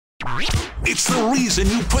It's the reason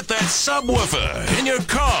you put that subwoofer in your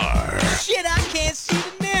car. Shit, I can't see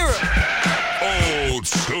the mirror. Old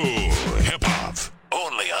school hip-hop.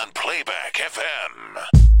 Only on Playback FM.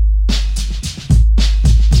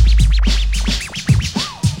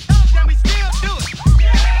 Can we still do it?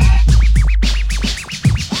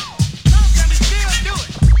 Can we still do it?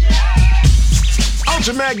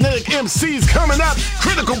 Ultramagnetic MCs coming up.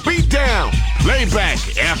 Critical Beatdown. Playback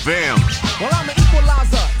FM. Well, I'm an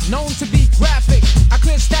equalizer, known to be graphic. I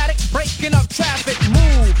clear static, breaking up traffic.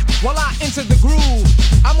 Move while I enter the groove.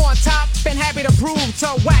 I'm on top and happy to prove to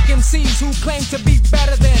whack MCs who claim to be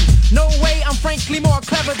better than. No way, I'm frankly more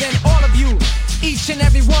clever than all of you. Each and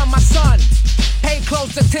every one, my son. Pay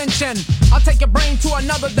close attention. I'll take your brain to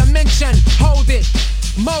another dimension. Hold it,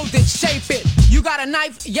 mold it, shape it. You got a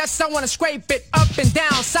knife? Yes, I wanna scrape it up and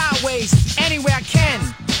down, sideways, anywhere I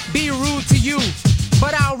can. Be rude to you,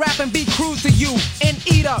 but I'll rap and be crude to you and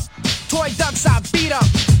eat up. Toy ducks I beat up.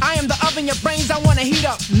 I am the oven your brains I wanna heat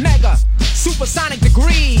up. Mega, supersonic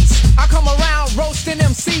degrees. I come around roasting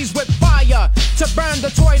MCs with fire to burn the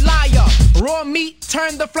toy liar. Raw meat,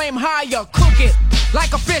 turn the flame higher. Cook it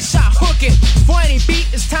like a fish, I hook it. For any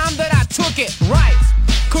beat, it's time that I took it right.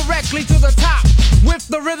 Correctly to the top. With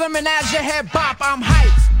the rhythm and as your head bop, I'm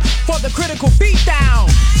hyped for the critical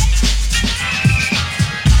beatdown.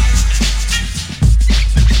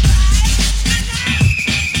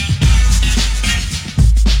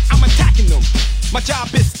 My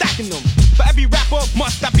job is stacking them. For every rapper,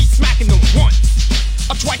 must I be smacking them once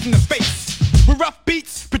or twice in the face. With rough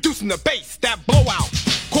beats, producing the bass that blow out,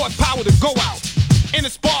 cause power to go out. In a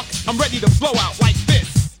spark, I'm ready to blow out like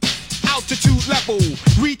this. Altitude level,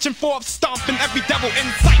 reaching forth, stomping every devil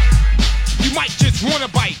in sight. You might just wanna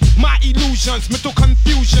bite my illusions, mental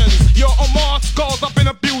confusions. Your Omar skulls up and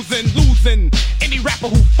abusing, losing any rapper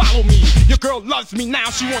who follow me. Your girl loves me now,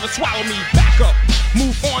 she wanna swallow me. Back up,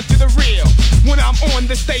 move on to the rear. When I'm on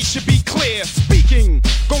the stage should be clear. Speaking,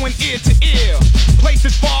 going ear to ear.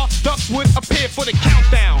 Places far, ducks would appear for the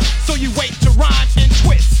countdown. So you wait to rhyme and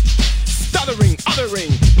twist. Stuttering,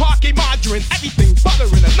 uttering, parquet margarine, everything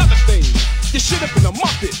buttering. Another thing, you should have been a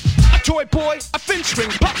muppet, a toy boy, a thin string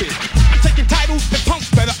puppet. I'm taking titles and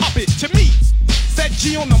punks better up it. To me, said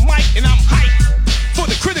G on the mic and I'm hyped for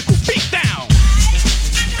the critical beatdown.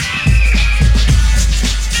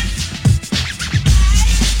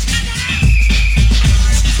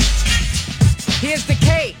 Here's the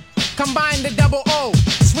K, combine the double O.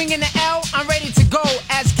 Swinging the L, I'm ready to go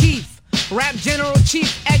as Keith. Rap General Chief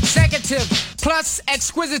Executive, plus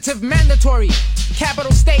exquisitive mandatory.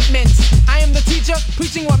 Capital statements. I am the teacher,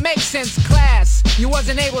 preaching what makes sense. Class, you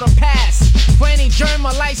wasn't able to pass. For any germ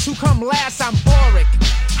or lice who come last, I'm boric.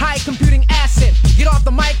 High computing asset. Get off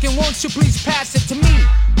the mic and won't you please pass it to me?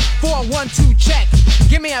 For a 1-2 check.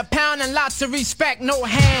 Give me a pound and lots of respect, no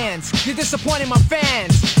hands. You're disappointing my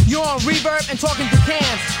fans. You're on reverb and talking to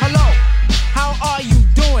cans. Hello, how are you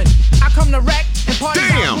doing? I come to wreck and party.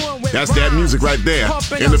 Damn, that's that music right there.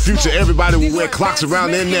 In the future, everybody will wear clocks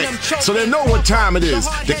around their neck so they know what time it is.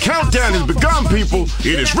 The countdown has begun, people.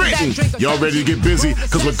 It is written. Y'all ready to get busy?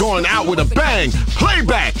 Because we're going out with a bang.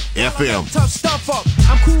 Playback FM. Tough stuff up.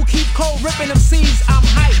 I'm cool, keep cold, ripping them C's. I'm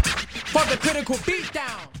hyped for the critical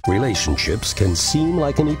beatdown. Relationships can seem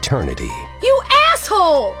like an eternity. You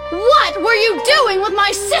asshole! What were you doing with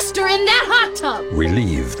my sister in that hot tub?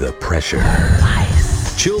 Relieve the pressure.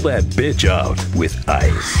 Ice. Chill that bitch out with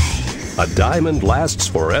ice. A diamond lasts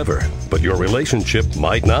forever, but your relationship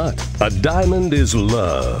might not. A diamond is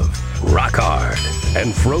love, rock hard,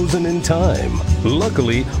 and frozen in time.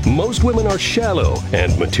 Luckily, most women are shallow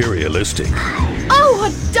and materialistic. Oh,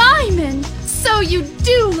 a diamond! So you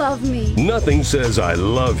do love me. Nothing says I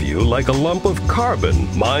love you like a lump of carbon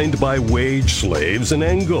mined by wage slaves in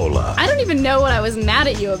Angola. I don't even know what I was mad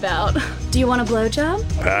at you about. Do you want a blowjob?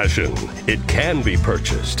 Passion. It can be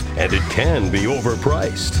purchased, and it can be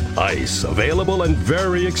overpriced. Ice, available and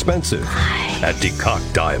very expensive at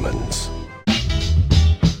DeCock Diamonds.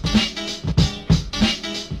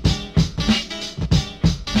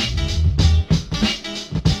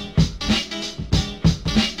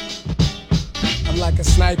 Like a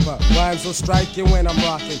sniper, rhymes will strike you when I'm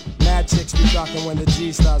rocking. Mad chicks be talking when the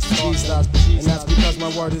G starts talking. And that's because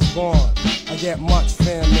my word is born. I get much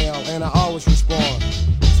fan mail and I always respond.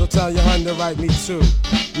 So tell your hun to write me too.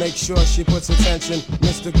 Make sure she puts attention,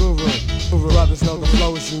 Mr. Guru. Brothers know the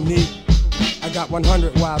flow is unique. I got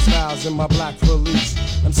 100 wild styles in my black valise.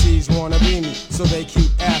 MCs wanna be me, so they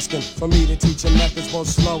keep asking for me to teach them methods both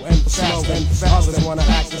slow and fast. Others wanna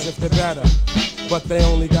act as if they're better, but they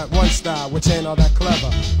only got one style, which ain't all that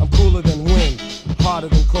clever. I'm cooler than wind, harder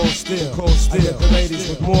than cold steel. I get the ladies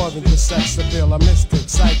with more than just sex appeal. A mystic,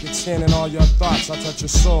 psychic, scanning all your thoughts. I touch your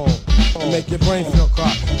soul and make your brain feel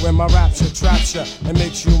caught. When my rapture traps you and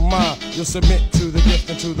makes you mine, you'll submit to the gift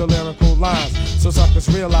and to the lyrical lines. So suckers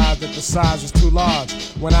realize that the size is too large.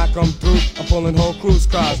 When I come through, I'm pulling whole cruise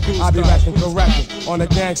cars. I'll be back and correcting on a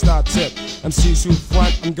gangsta tip. MCs who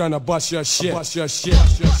front, I'm gonna bust your shit. Bust your shit.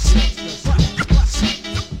 Bust your shit.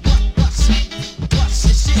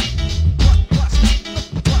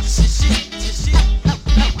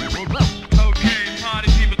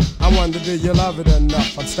 I wonder do you love it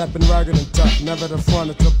enough? I'm stepping rugged and tough, never the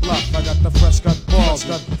front to bluff. I got the fresh cut balls,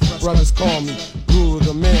 got brothers call me Guru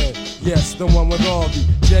the man. Yes, the one with all the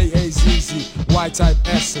J-A-Z-Z, Y-type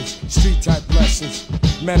essence, street type lessons.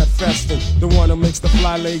 Manifesting, the one who makes the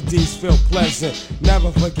fly ladies feel pleasant.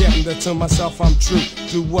 Never forgetting that to myself I'm true.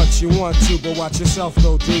 Do what you want to, but watch yourself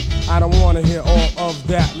though, dude. I don't wanna hear all of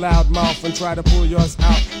that loud mouth and try to pull yours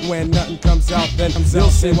out. When nothing comes out, then you'll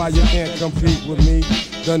see why you can't compete with me.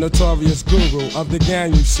 The notorious guru of the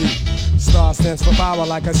gang you see. Star stands for power,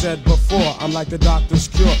 like I said before. I'm like the doctor's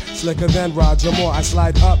cure, slicker than Roger Moore. I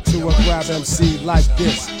slide up to a grab MC like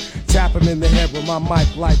this. Tap him in the head with my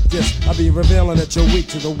mic like this. I'll be revealing that you're weak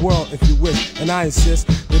to the world if you wish. And I insist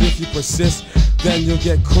that if you persist, then you'll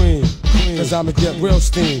get cream. Cause I'ma get real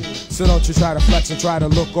steam. So don't you try to flex and try to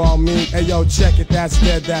look all mean. Hey yo, check it, that's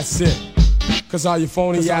dead, that's it. Cause all you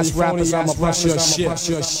phony ass rappers, I'ma brush your shit.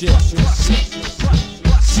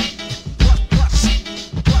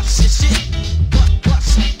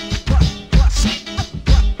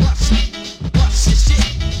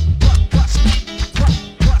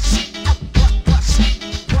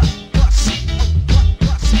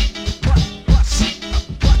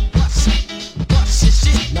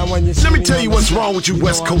 Let me tell you what's wrong with you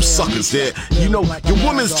West Coast suckers there. You know, your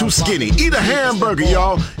woman's too skinny. Eat a hamburger,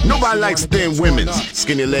 y'all. Nobody likes thin women's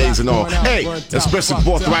skinny legs and all. Hey, especially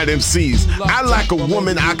forthright MCs. I like a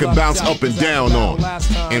woman I can bounce up and down on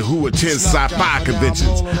and who attends sci-fi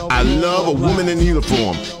conventions. I love a woman in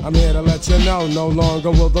uniform. I'm here to let you know, no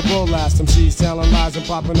longer will the bull last. MCs telling lies and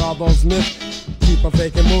popping all those myths. Keep on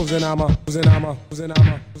faking moves and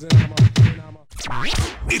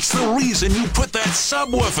It's the reason you put that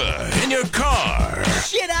subwoofer in your car.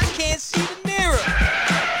 Shit, I can't see the mirror.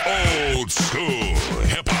 Old school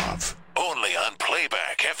hip-hop. Only on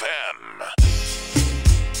Playback FM.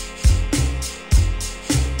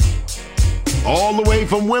 All the way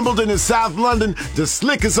from Wimbledon in South London, the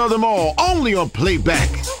slickest of them all, only on Playback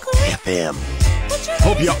FM.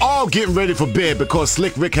 Hope you're all getting ready for bed because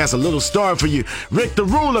Slick Rick has a little story for you. Rick the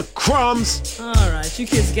Ruler, crumbs. Alright, you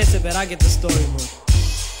kids get to bed, I get the storyboard.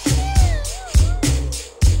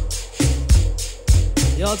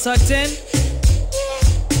 Y'all tucked in?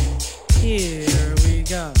 Here we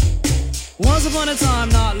go. Once upon a time,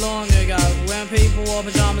 not long ago, when people wore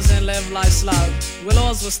pajamas and lived life slow, where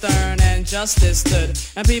laws were stern and justice stood,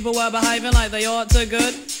 and people were behaving like they ought to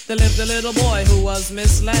good, there lived a little boy who was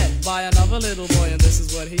misled by another little boy, and this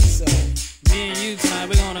is what he said. Me and you tonight,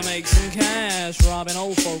 we're gonna make some cash, robbing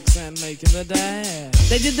old folks and making the dash.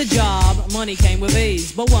 They did the job, money came with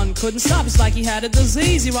ease, but one couldn't stop, it's like he had a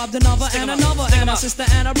disease. He robbed another and another, and a sister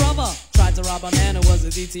and a brother. Tried to rob a man who was a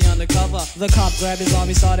DT undercover. The cop grabbed his arm,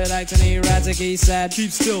 he started acting erratic. He said,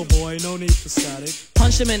 keep still boy, no need for static.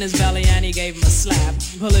 Punched him in his belly and he gave him a slap.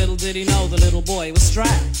 But little did he know the little boy was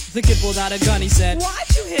strapped. The kid pulled out a gun, he said,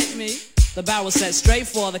 why'd you hit me? The barrel set straight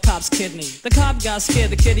for the cop's kidney. The cop got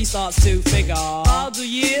scared, the kid he starts to figure, I'll do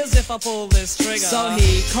years if I pull this trigger. So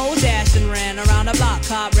he cold dashed and ran around the block.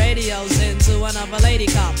 Cop radios into another lady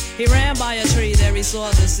cop. He ran by a tree, there he saw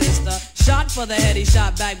the sister. Shot for the head, he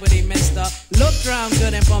shot back but he missed her. Looked round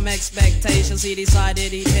good and from expectations he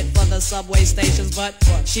decided he'd hit for the subway stations. But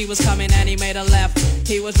she was coming and he made a left.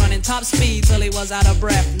 He was running top speed till he was out of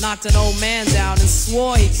breath. Knocked an old man down and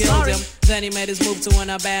swore he killed him. Then he made his move to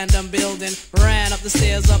an abandoned building. Ran up the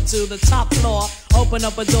stairs up to the top floor. Opened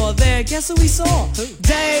up a door there, guess who he saw? Who?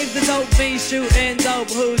 Dave the dope fiend shooting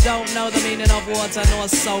dope. Who don't know the meaning of water nor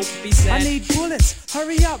soap, he said, I need bullets,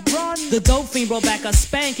 hurry up, run. The dope fiend brought back a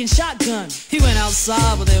spanking shotgun. He went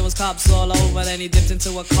outside but there was cops all over. Then he dipped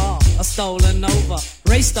into a car, a stolen Nova.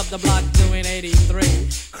 Raced up the block doing 83.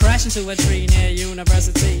 Crashed into a tree near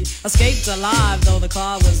University. Escaped alive though the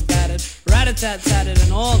car was battered. Rat-a-tat-tatted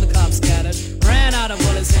and all the cops scattered. Ran out of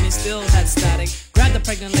bullets and he still had static. Grabbed the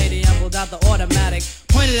pregnant lady and pulled out the automatic.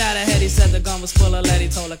 Pointed at her head, he said the gun was full of lead. He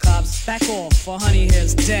told the cops, back off, for honey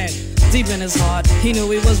here's dead. Deep in his heart, he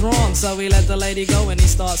knew he was wrong, so he let the lady go and he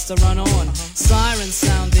starts to run on. Sirens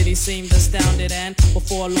sounded, he seemed astounded, and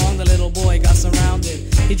before long the little boy got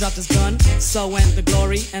surrounded. He dropped his gun, so went the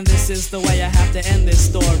glory, and this is the way I have to end this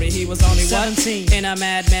story. He was only 17 in a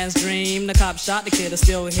madman's dream. The cop shot the kid, I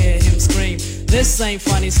still hear him scream. This ain't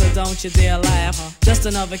funny, so don't you dare laugh. Just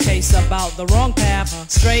another case about the wrong path.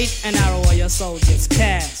 Straight and narrow or your soul gets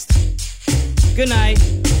cast. Good night.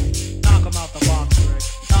 Knock him out the box, Rick.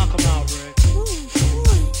 Knock him out, Rick. Ooh,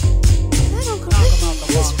 boy. That Uncle Ricky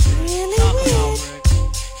is really weird. I know,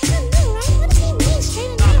 right? What does he mean, straight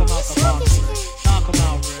and narrow? What's this thing? Knock him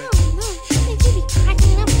out, Rick. Oh, no. I think he'd be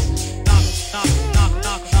cracking up. Knock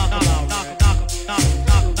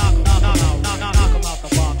him out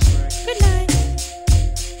the box, Rick. Good night.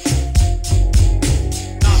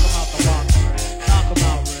 Knock him out the box, Rick. Knock him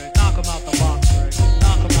out, Rick. Knock him out the box, Rick.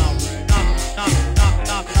 Knock him out, Rick. Knock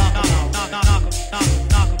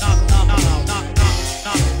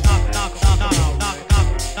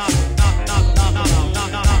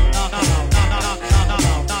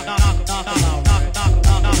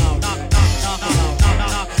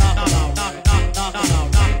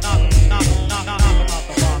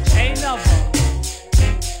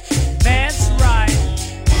That's right.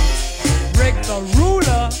 Rick the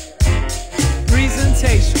Ruler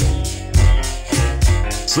presentation.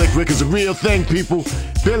 Slick Rick is a real thing, people.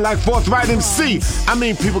 Feel like Forthright MC. I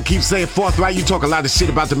mean, people keep saying Forthright. You talk a lot of shit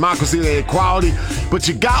about democracy and equality, but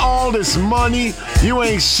you got all this money, you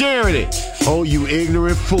ain't sharing it. Oh, you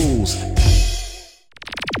ignorant fools.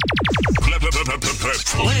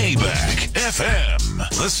 Playback FM,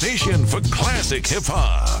 the station for classic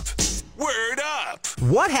hip-hop. Word up!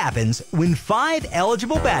 What happens when 5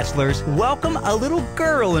 eligible bachelors welcome a little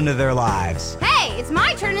girl into their lives? Hey, it's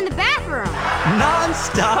my turn in the bathroom.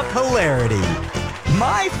 Non-stop hilarity.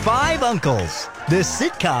 My 5 Uncles, the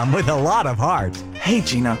sitcom with a lot of heart. Hey,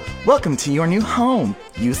 Gina, welcome to your new home.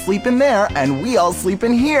 You sleep in there, and we all sleep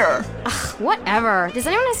in here. Ugh, whatever. Does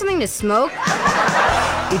anyone have something to smoke?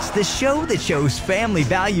 It's the show that shows family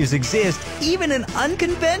values exist even in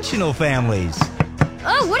unconventional families.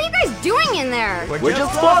 Oh, what are you guys doing in there? We're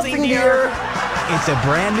just flossing here. It's a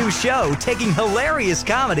brand new show taking hilarious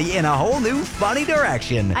comedy in a whole new funny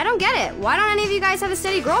direction. I don't get it. Why don't any of you guys have a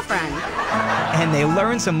steady girlfriend? And they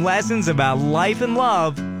learn some lessons about life and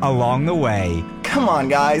love along the way. Come on,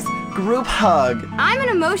 guys. Group hug. I'm an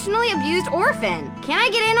emotionally abused orphan. Can I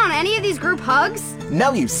get in on any of these group hugs?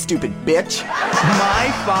 No, you stupid bitch.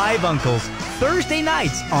 My 5 Uncles, Thursday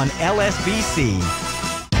nights on LSBC.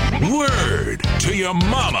 Word to your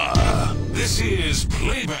mama. This is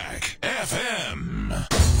Playback FM.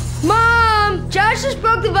 Mom! Josh just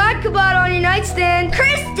broke the vodka bottle on your nightstand.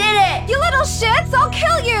 Chris did it! You little shits! I'll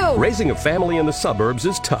kill you! Raising a family in the suburbs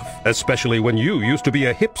is tough, especially when you used to be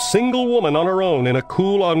a hip single woman on her own in a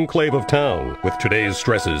cool enclave of town. With today's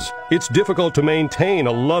stresses, it's difficult to maintain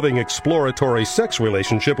a loving, exploratory sex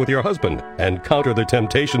relationship with your husband and counter the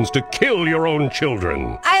temptations to kill your own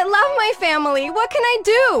children. I love my family. What can I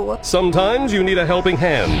do? Sometimes you need a helping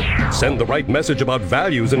hand. Send the right message about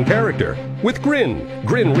values and character. With Grin,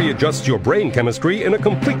 Grin readjusts your brain chemistry in a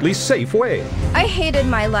completely safe way. I hated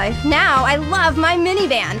my life. Now I love my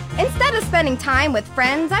minivan. Instead of spending time with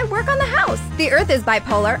friends, I work on the house. The earth is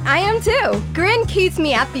bipolar. I am too. Grin keeps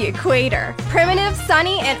me at the equator. Primitive,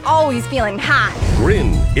 sunny, and always feeling hot.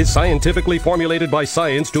 Grin is scientifically formulated by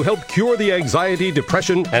science to help cure the anxiety,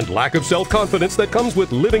 depression, and lack of self-confidence that comes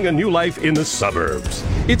with living a new life in the suburbs.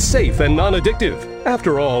 It's safe and non-addictive.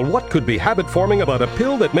 After all, what could be habit-forming about a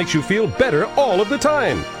pill that makes you feel better all of the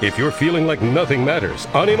time? If you're feeling like nothing matters,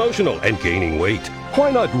 unemotional, and gaining weight,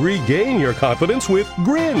 why not regain your confidence with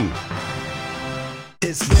Grin?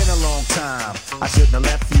 It's been a long time. I shouldn't have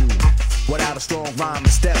left you without a strong rhyme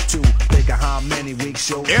to step to. Think of how many weeks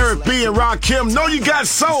show. Eric B. and Rakim know you got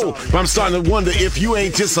soul, but I'm starting to wonder if you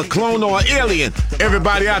ain't just a clone or an alien.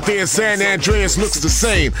 Everybody out there in San Andreas looks the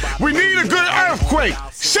same. We need a good earthquake.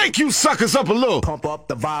 Shake you suckers up a little. Pump up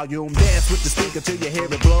the volume, dance with the speaker till you hear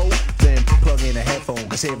it blow. Then plug in a headphone,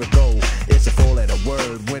 cause here it go. It's a 4-letter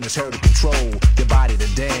word when it's heard to control your body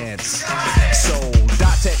to dance. So,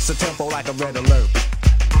 dot text a tempo like a red alert.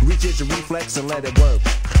 Reach your reflex and let it work.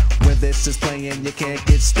 When this is playing, you can't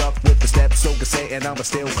get stuck with the steps. So can say, and I'ma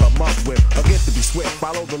still come up with a gift to be swift.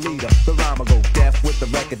 Follow the leader, the rhyme will go deaf with the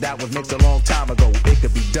record that was mixed a long time ago. It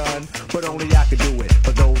could be done, but only I could do it.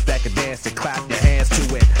 For those that can dance and clap your hands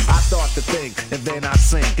to it. I start to think, and then I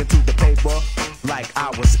sink into the paper like I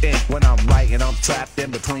was ink. When I'm writing, I'm trapped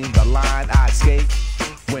in between the line. I escape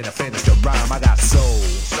When I finish the rhyme, I got soul.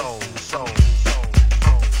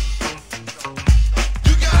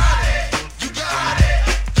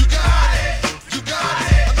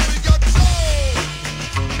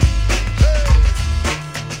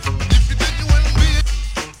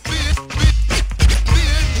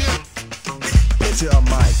 A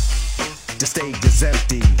mic, the stage is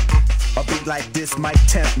empty. A beat like this might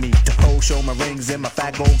tempt me to pose, show my rings and my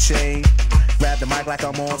fat gold chain. Grab the mic like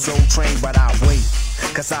I'm on Soul Train, but I wait,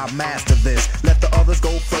 cause I master this. Let the others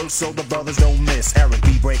go first so the brothers don't miss. Eric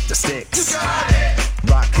B, break the sticks.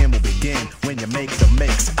 Rakim will begin when you make the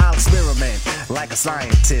mix. I'll experiment like a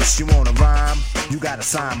scientist. You wanna rhyme? You gotta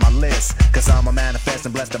sign my list. Cause I'm a manifest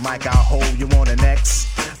and bless the mic I'll hold. You want an X?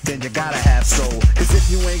 Then you gotta have soul. Cause if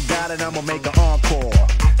you ain't got it, I'ma make an encore.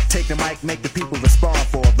 Take the mic, make the people respond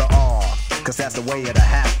for the R. Cause that's the way it'll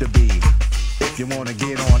have to be. If you wanna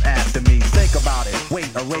get on after me, think about it. Wait,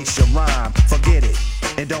 erase your rhyme, forget it,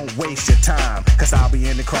 and don't waste your time. Cause I'll be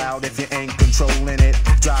in the crowd if you ain't controlling it.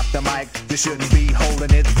 Drop the mic, you shouldn't be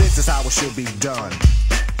holding it. This is how it should be done.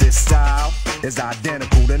 This style is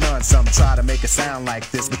identical to none. Some try to make it sound like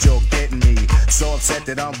this, but you're getting me so upset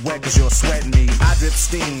that I'm wet cause you're sweating me. I drip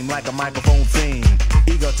steam like a microphone theme.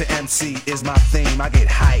 Ego to MC is my theme. I get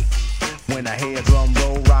hype when I hear drum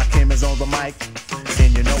roll. Rakim is on the mic,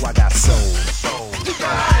 and you know I got soul. You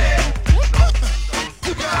got it. You got it.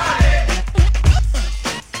 You got it.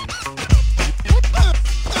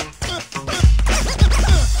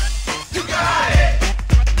 You got it.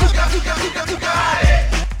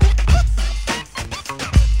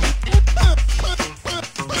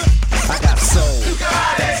 I got soul.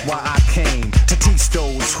 That's why I came to teach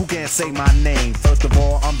those who can't say my name. First of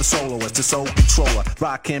all, I'm the soloist, the soul controller.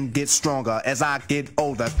 Rakim gets stronger as I get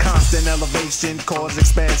older. Constant elevation, cause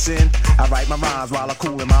expansion. I write my rhymes while I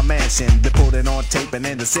cool in my mansion. They put it on tape and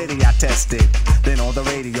in the city I test it. Then on the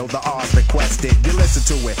radio, the R's requested. You listen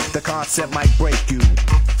to it, the concept might break you.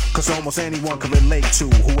 Cause almost anyone can relate to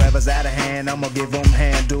whoever's out of hand. I'ma give them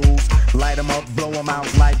handles, light them up, blow them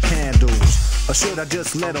out like candles. Or should I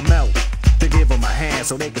just let them melt? To give them a hand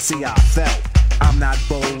so they can see how I felt. I'm not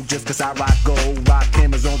bold just cause I rock gold.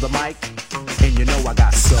 Rakim is on the mic, and you know I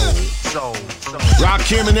got soul.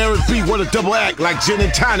 Rakim and Eric B, what a double act. Like gin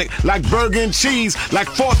and tonic, like burger and cheese, like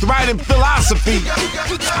forthright in philosophy.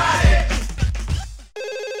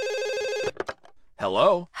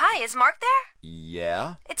 Hello? Hi, is Mark there?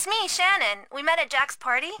 Yeah? It's me, Shannon. We met at Jack's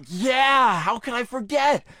party. Yeah, how can I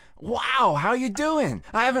forget? Wow, how you doing?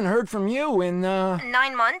 I haven't heard from you in,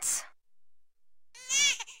 9 months.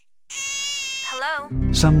 Hello?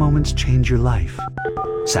 Some moments change your life.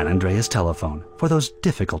 San Andreas Telephone for those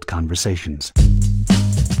difficult conversations.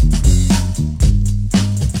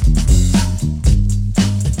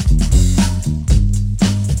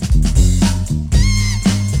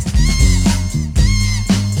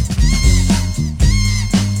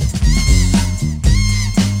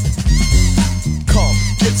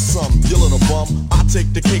 You little bum, I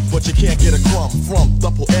take the cake, but you can't get a crumb from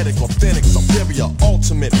the poetic, authentic, superior,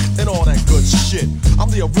 ultimate, and all that good shit.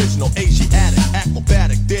 I'm the original Asiatic,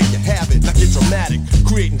 acrobatic, there you have it. Now get dramatic,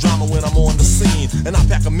 creating drama when I'm on the scene, and I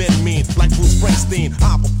pack 'em in mean like Bruce Springsteen.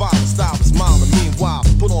 I provide a style is mild, and meanwhile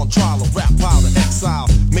put on trial, a rap pile to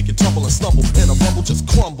exile, make it tumble and stumble, and a rumble just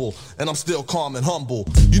crumble, and I'm still calm and humble.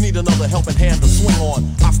 You need another helping hand to swing on.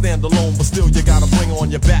 I stand alone, but still you gotta bring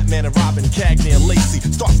on your Batman and Robin, Cagney and Lacey,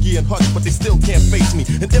 Starsky and Hutch, but they still can't face me.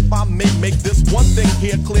 And if I may make this one thing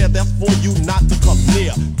here clear, that's for you not to come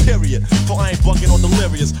near, period. For I ain't bugging or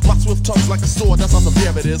delirious. My swift tongue's like a sword, that's how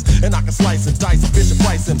severe it is. And I can slice and dice a Fisher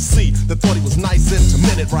Price MC that thought he was nice into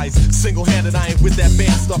minute rice. Single-handed, I ain't with that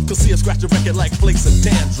band stuff, cause see I scratch a record like flakes of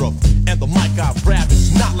dandruff. And the mic I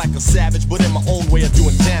ravage, not like a savage, but in my own way of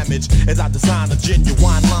doing damage. As I design a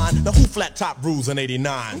genuine line, now who flat top rules in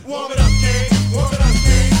 89? Warm it up, King, warm it up,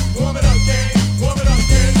 King, warm it up, King, warm it up,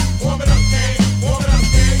 King, warm it up, King, warm it up,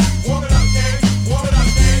 King, warm it up, King, warm it up,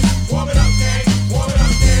 King, warm it up, King, warm it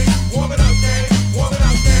up, King, warm it up, King, warm it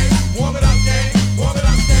up, King, warm it up, King, warm it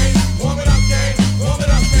up, King, warm it up, King, warm it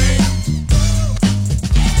up, King.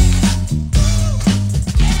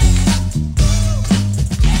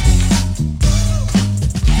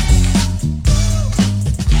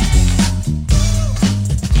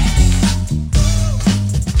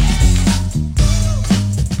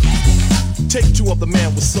 Take two of the man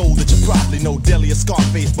that was sold that you probably know. Deli or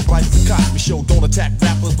Scarface, but bright as a Cosby Show. Don't attack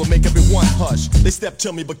rappers, but make everyone hush. They step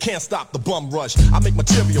to me, but can't stop the bum rush. I make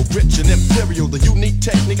material rich and imperial. The unique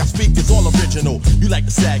technique I speak is all original. You like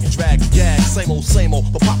to sag and drag and gag, same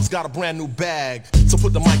old, but Papa's got a brand new bag. So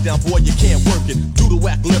put the mic down, boy, you can't work it. Do the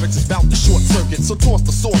whack lyrics, it's bout to short circuit. So toss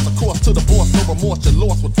the source, of course, to the boss. No remorse, you're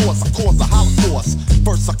lost with force. I cause a holocaust.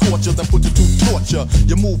 First I caught you, then put you through torture.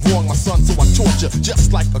 You move wrong, my son, so I torture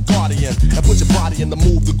just like a guardian. And put your body in the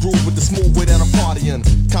move, the groove with the smooth way that I'm partying.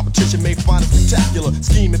 Competition may find it spectacular.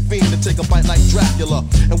 Scheming fiend to take a bite like Dracula.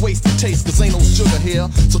 And waste the taste, cause ain't no sugar here.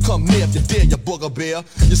 So come near if you dare, you booger bear.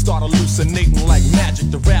 You start hallucinating like magic.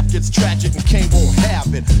 The rap gets tragic and Kane won't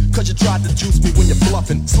have it. Cause you tried to juice me when you're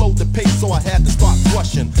bluffing. Slowed the pace, so I had to start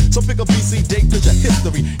rushing. So pick a BC date, cause your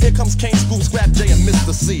history. Here comes Kane, School, Scrap J, and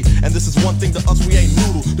Mr. C. And this is one thing to us, we ain't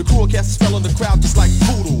noodle. The crew cast a spell on the crowd just like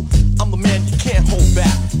voodoo. I'm the man you can't hold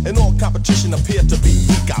back. And all competition appeared to be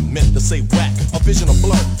weak. I meant to say whack, a vision of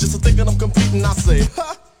blur. Just to thinking I'm competing, I say,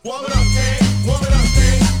 ha! Warm it up, Kane. Warm it up,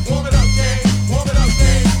 Kane. Warm it up, Kane. Warm it up,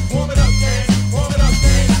 Kane. Warm it up, Kane. Warm it up,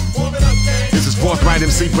 Kane. Warm it up, Kane. This is Forthright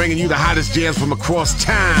MC bringing you the hottest jams from across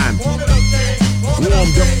time. Warmed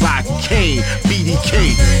up by Kane,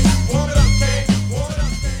 BDK.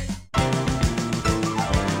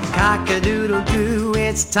 Cock-a-doodle-doo,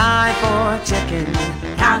 it's time for chicken.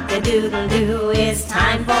 Cock-a-doodle-doo, it's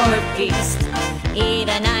time for a feast. Eat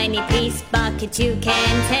a 90-piece bucket, you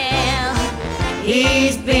can tell.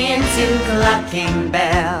 He's been to Clucking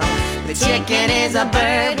Bell. The chicken is a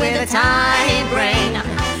bird with a tiny brain.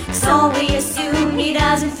 So we assume he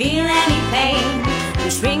doesn't feel any pain.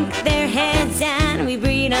 We shrink their heads and we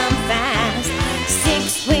breed them fast.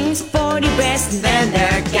 6 wings, 40 breasts, and then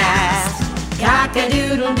they're gassed.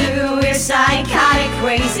 Cock-a-doodle-doo, we're psychotic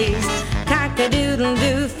crazies.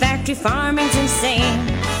 Cock-a-doodle-doo, factory farming's insane.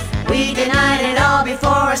 We denied it all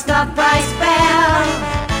before a stock price fell.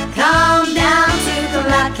 Come down to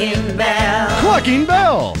Clucking Bell. Clucking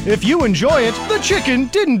Bell! If you enjoy it, the chicken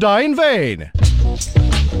didn't die in vain.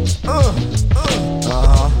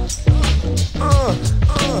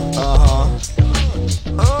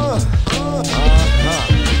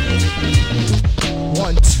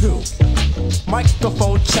 One, two.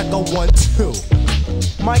 Microphone checker, 1, 2.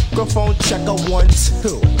 Microphone checker, 1,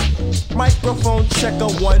 2. Microphone checker,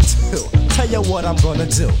 1, 2. Tell you what I'm gonna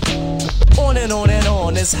do. On and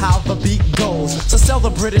on is how the beat goes. So sell the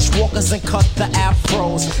British walkers and cut the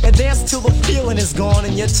afros, and dance till the feeling is gone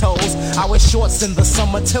in your toes. I wear shorts in the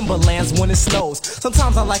summer Timberlands when it snows.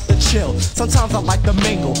 Sometimes I like to chill, sometimes I like to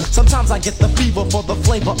mingle. Sometimes I get the fever for the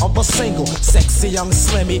flavor of a single. Sexy young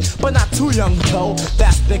Slimmy, but not too young though.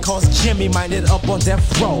 That's because Jimmy minded up on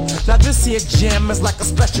death row. Now this here jam is like a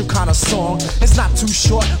special kind of song. It's not too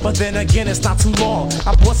short, but then again it's not too long.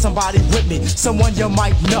 I brought somebody with me, someone you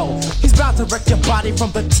might know. He's bound to wreck your body from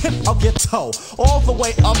the tip of your toe all the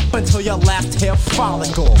way up until your last hair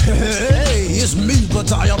follicle. Hey, it's me, the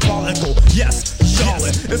diabolical. Yes,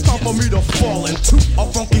 Charlotte, it's time for me to fall into a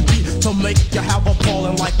funky beat to make you have a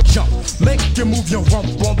ballin' like jump. Make you move your rump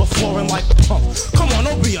on the floor and like pump. Come on,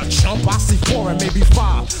 don't be a chump. I see 4 and maybe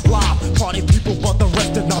 5 live party people, but the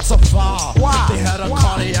rest did not survive. Why? They had a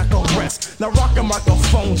cardiac arrest. Now rockin'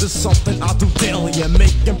 microphones is something I do daily, and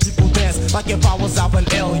making people dance like if I was out an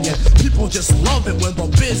alien. People just love it when the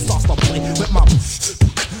biz starts to play with my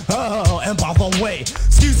oh, and by the way,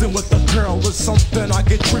 skeezing with the girl is something I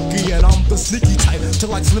get tricky, and I'm the sneaky type to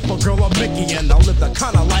like slip a girl a Mickey, and I live the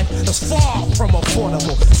kind of life that's far from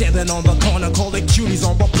affordable. Standing on the corner, calling cuties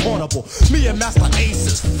on the portable. Me and Master Ace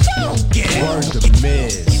is funky. Word to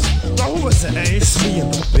Miz. Now who is it, Ace? It's me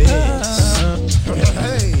and the biz.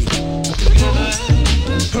 Hey.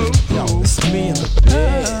 Yo, it's me and the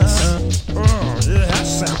biz. Yeah, that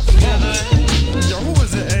sounds funky. Yo, who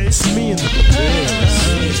is it, Ace? It's me and the biz.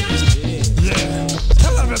 Yeah.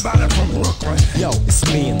 Tell everybody from Brooklyn. Yo, it's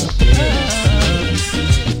me and the biz.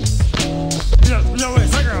 Yo,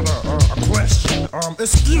 Ace, I got a question.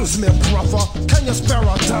 Excuse me, brother, can you spare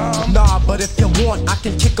a dime? Nah, but if you want, I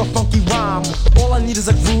can kick a funky rhyme. All I need is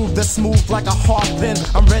a groove that's smooth like a harpin.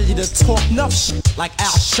 I'm ready to talk enough shit like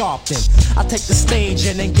Al Sharpton. I take the stage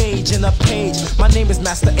and engage in a page. My name is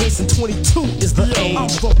Master Ace and 22 is the age. I'm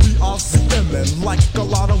the BRCMN, like a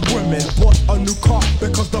lot of women. Bought a new car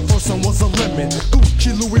because the first one was a lemon.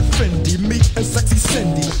 Gucci, Louis, Fendi, me and Sexy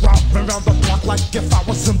Cindy. Robbing around the block like if I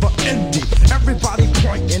was in the indie. Everybody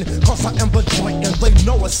pointing, cause I am the joint, and they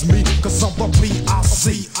know it's me, cause I'm the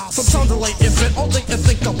B.I.C. Sometimes I lay in bed all day and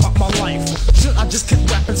think about my life. Should I just kick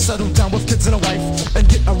rap and settle down with kids and a wife, and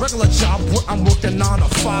get a regular job where I'm working 9 to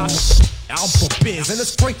 5? I'm for biz, years, and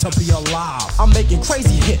it's great to be alive. I'm making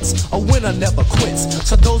crazy hits, a winner never quits.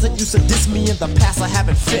 To those that used to diss me in the past, I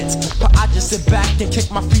haven't fit. But I just sit back and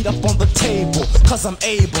kick my feet up on the table, cause I'm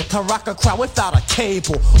able to rock a crowd without a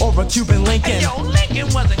cable or a Cuban Lincoln. Hey, yo,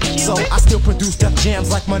 Lincoln wasn't Cuban. So I still produce Def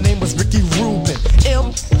Jams like my name was Ricky Rubin.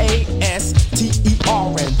 M-A-S-T-E-R-N.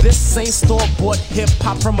 This ain't store-bought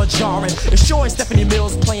hip-hop from a jarring. It's sure ain't Stephanie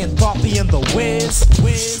Mills playing Dorothy in the Wiz.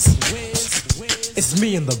 It's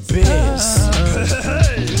me and the biz.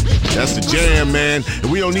 That's the jam, man.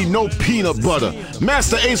 And we don't need no peanut butter.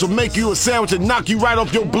 Master Ace will make you a sandwich and knock you right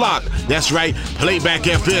off your block. That's right, Playback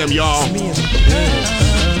FM, y'all.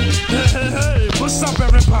 Hey, what's up,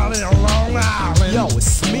 everybody on Long Island? Yo,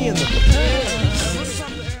 it's me and the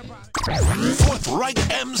Forthright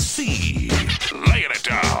MC. Laying it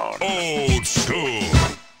down. Old school.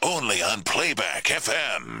 Only on Playback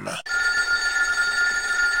FM.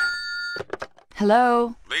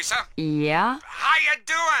 Hello? Lisa? Yeah? How you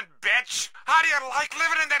doing, bitch? How do you like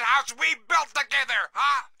living in that house we built together,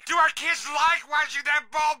 huh? Do our kids like watching that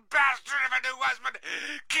bald bastard of a new husband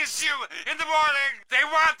kiss you in the morning? They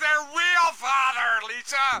want their real father,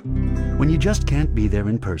 Lisa! When you just can't be there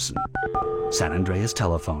in person. San Andreas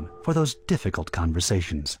Telephone for those difficult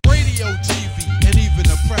conversations. Radio, TV, and even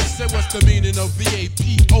the press say what's the meaning of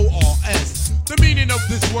VAPORS. The meaning of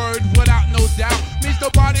this word, without no doubt, means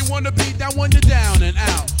nobody wanna be down when you're down and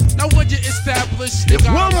out. Now when you establish... If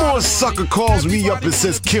one more sucker calls me up and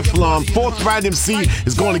says Kiflam, Forthright MC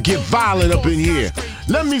is gonna get violent up in here.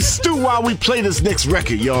 Let me stew while we play this next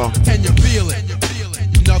record, y'all. Can you feel it?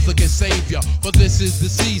 Nothing can save ya, but this is the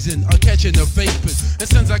season of catching the vapors. And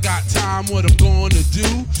since I got time, what I'm gonna do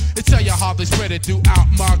is tell you how they spread it throughout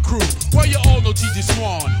my crew. Well, you all know T.J.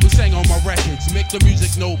 Swan, who sang on my records. Make the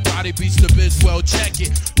music nobody beats the biz, well, check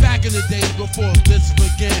it. Back in the days before this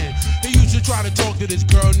began, he used to try to talk to this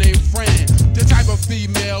girl named Fran. The type of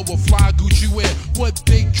female with fly Gucci wear, with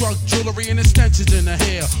big truck jewelry and extensions in her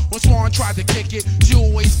hair. When Swan tried to kick it, she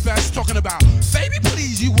always best talking about, baby,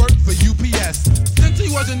 please, you work for UPS. Since he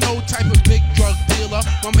wasn't no type of big drug dealer,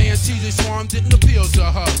 my man T.J. Swan didn't appeal to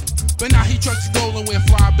her. But now he trucks stolen with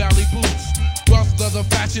fly belly boots, rough leather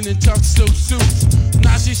fashion and tough silk suits.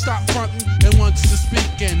 Now she stopped fronting and wants to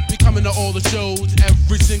speak and be coming to all the shows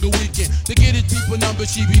every single weekend. To get his people number,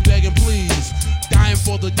 she be begging please, dying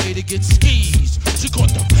for the day to get skis. She caught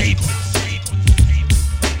the papers.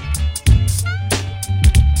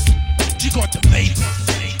 She caught the papers.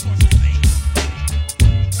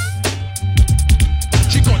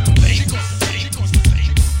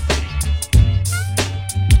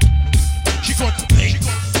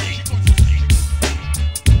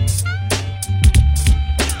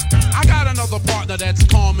 I got another partner that's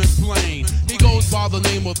calm and plain. He goes by the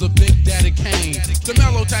name of the Big Daddy Kane. The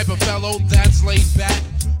mellow type of fellow that's laid back.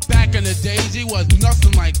 Back in the days, he was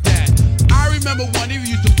nothing like that. I remember when he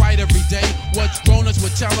used to fight every day. What grown-ups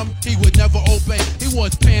would tell him, he would never obey. He wore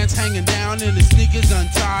his pants hanging down and his sneakers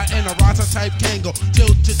untied, and a Rasta-type Kango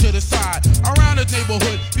tilted to the side. Around his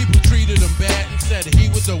neighborhood, people treated him bad and said he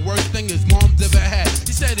was the worst thing his mom's ever had.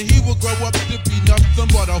 He said he would grow up to be nothing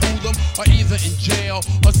but a hoodlum, or either in jail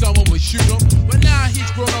or someone would shoot him. But now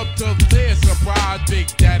he's grown up to their surprise. Big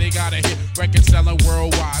Daddy got a hit record selling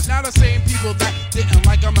worldwide. Now the same people that didn't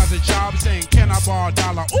like him as a job saying, can I borrow a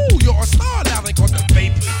dollar? Ooh, you're a star. Now they got the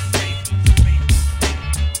papers.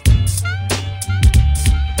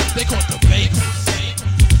 They caught the papers.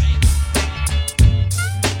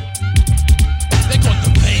 They caught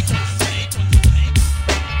the papers.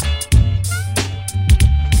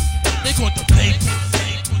 They caught the papers.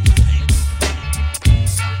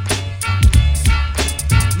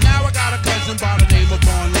 Now I got a cousin by the name of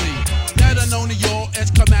Von Lee, better known to y'all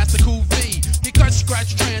as Kamasa Cool V. He cuts,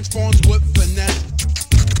 scratch, transforms with finesse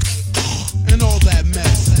and all that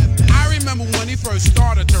mess. I remember when he first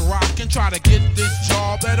started to rock and try to get this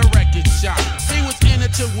job at a record shop. He was in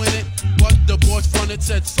it to win it, but the boss fronted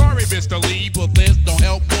said, sorry, Mr. Lee, but there's no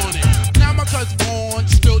help on it. Now my cousin Vaughn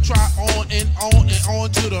still try on and on and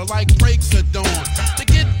on to the like break of dawn to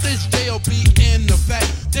get this J.O.B. in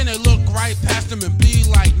effect. Then they look right past him and be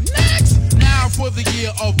like, next! Now for the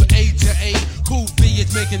year of A to A, Cool V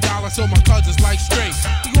is making dollars, so my cousin's like straight.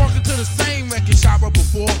 He walked into the same record shop up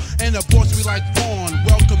before, and the boss be like, Vaughn,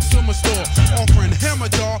 welcome to my store, offering him a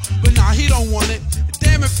jar, but nah, he don't want it.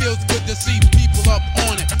 Damn, it feels good to see people up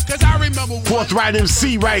on it, cause I remember Forthright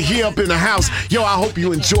MC right here up in the house. Yo, I hope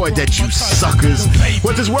you enjoyed that, you suckers.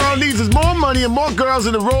 What this world needs is more money and more girls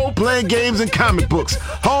in the role playing games and comic books.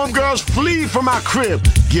 Homegirls, flee from my crib.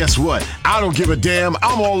 Guess what? I don't give a damn.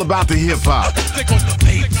 I'm all about the hip hop. They got the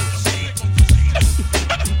papers.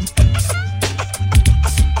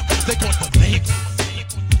 They got the papers.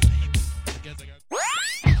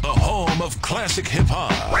 home of classic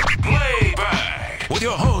hip-hop. Playback with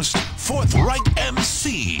your host, Forthright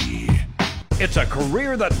MC. It's a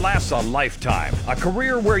career that lasts a lifetime. A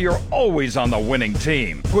career where you're always on the winning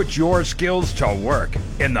team. Put your skills to work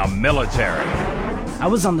in the military. I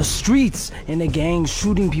was on the streets, in a gang,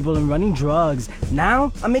 shooting people and running drugs.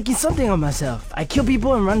 Now, I'm making something of myself. I kill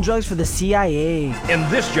people and run drugs for the CIA. In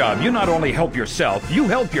this job, you not only help yourself, you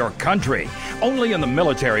help your country. Only in the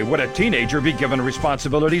military would a teenager be given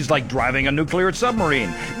responsibilities like driving a nuclear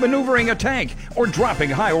submarine, maneuvering a tank, or dropping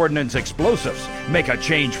high-ordnance explosives. Make a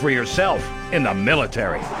change for yourself in the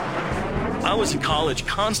military. I was in college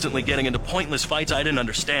constantly getting into pointless fights I didn't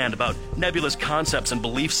understand about nebulous concepts and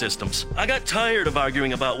belief systems. I got tired of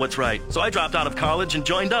arguing about what's right, so I dropped out of college and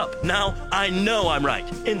joined up. Now, I know I'm right,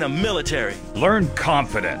 in the military. Learn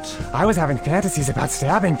confidence. I was having fantasies about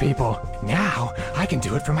stabbing people. Now, I can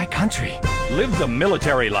do it for my country. Live the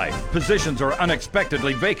military life. Positions are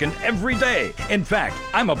unexpectedly vacant every day. In fact,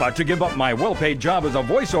 I'm about to give up my well-paid job as a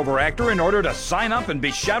voiceover actor in order to sign up and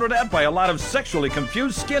be shouted at by a lot of sexually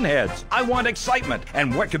confused skinheads. I want excitement,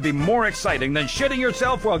 and what could be more exciting than shitting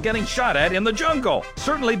yourself while getting shot at in the jungle?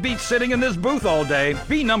 Certainly beats sitting in this booth all day.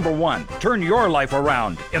 Be number one. Turn your life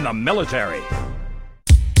around in the military.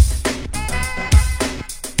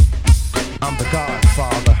 I'm the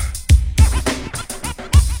Godfather.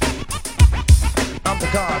 I'm the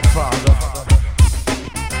Godfather.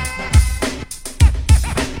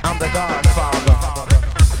 I'm the Godfather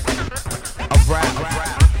of rap.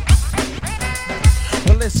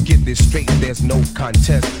 Well, let's get this straight, there's no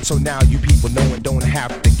contest. So now you people know and don't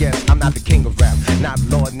have to guess. I'm not the king of rap, not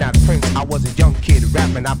Lord, not Prince. I was a young kid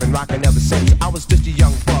rapping, I've been rocking ever since. I was just a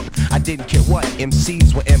young buck, I didn't care what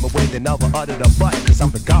MCs were in my way, they never uttered a butt, cause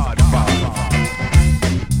I'm the Godfather.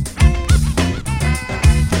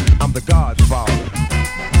 I'm the Godfather.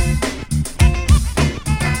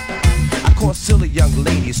 I call silly young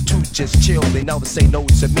ladies to just chill. They never say no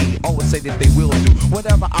to me, always say that they will do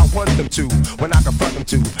whatever I want them to, when I confront them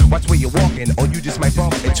to. Watch where you're walking, or you just might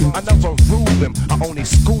bump into. I never rule them, I only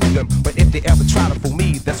school them. But if they ever try to fool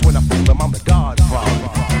me, that's when I fool them. I'm the Godfather.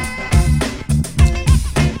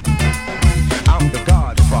 I'm the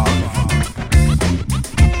Godfather.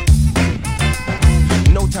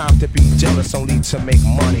 No time to be jealous, only to make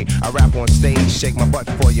money. I rap on stage, shake my butt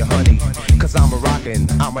for you, honey. Cause I'm a rockin',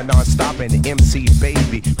 I'm a non-stoppin' MC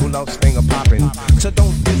baby who loves finger popping. So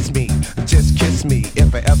don't diss me, just kiss me.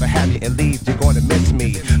 If I ever have you and leave, you're gonna miss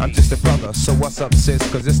me. I'm just a brother, so what's up, sis?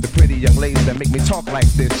 Cause it's the pretty young ladies that make me talk like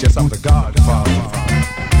this. Yes, I'm the Godfather.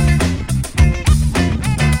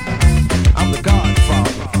 I'm the Godfather.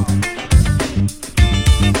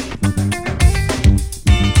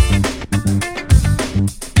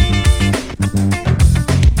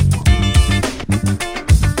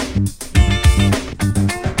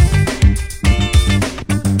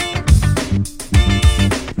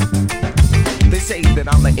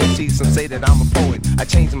 I'm an MC, some say that I'm a poet. I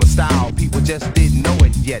changed my style, people just didn't know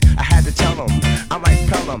it yet. I had to tell them, I'm like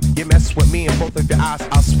Pelham. You mess with me and both of your eyes,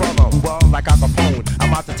 I'll swell them. Well, like Al Capone,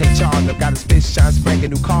 I'm out to take charge. I've got a space shine, spank a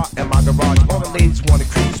new car in my garage. All the ladies wanna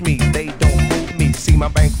cruise me, they don't move me. See my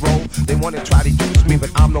bankroll, they wanna try to use me, but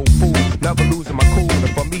I'm no fool, never losing my cool. And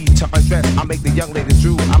for me to undress, I make the young ladies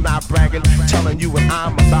drool. I'm not bragging, telling you what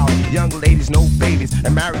I'm about. Young ladies, no babies,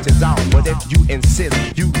 and marriage is out. But if you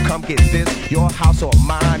insist, you come get this, your house or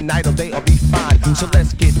mine, night or day, I'll be fine. So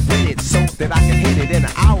let's get with it, so that I can hit it in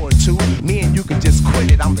an hour or two. Me and you can just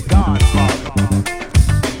quit it. I'm the Godfather.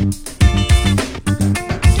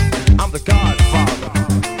 I'm the Godfather.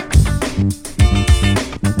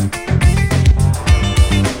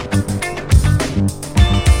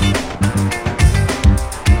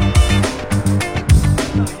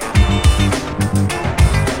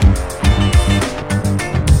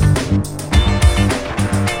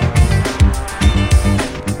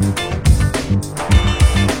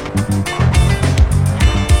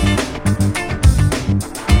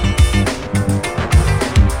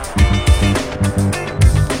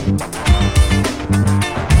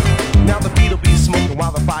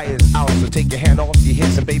 Take your hand off your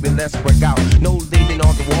hips and baby, let's break out. No leaning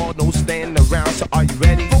on the wall, no standing around. So are you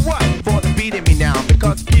ready? For what? For the beating me now.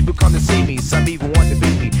 Because people come to see me, some even want to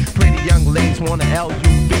beat me. Pretty young ladies want to LUB.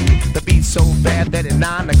 The beat's so bad that at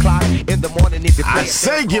 9 o'clock in the morning, if you play I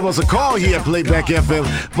say give us a call here at Playback FM,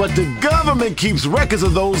 but the government keeps records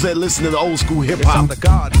of those that listen to the old school hip hop. I'm the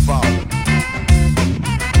Godfather.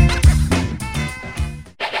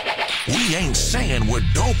 We ain't saying we're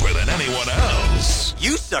doper than anyone else.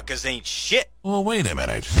 You suckers ain't shit. Well, wait a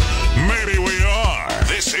minute. Maybe we are.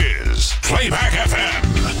 This is Playback FM.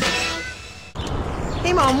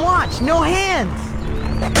 Hey, Mom, watch. No hands.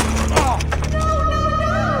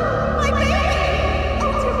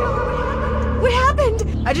 What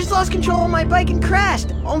happened? I just lost control of my bike and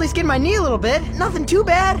crashed. Only skinned my knee a little bit. Nothing too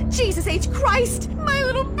bad. Jesus H. Christ, my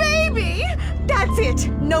little baby! That's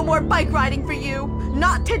it. No more bike riding for you.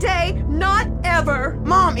 Not today, not ever.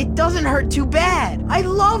 Mom, it doesn't hurt too bad. I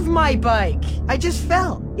love my bike. I just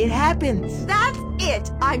fell. It happens. That's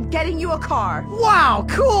it. I'm getting you a car. Wow,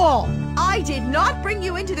 cool! I did not bring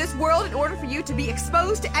you into this world in order for you to be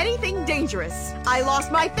exposed to anything dangerous. I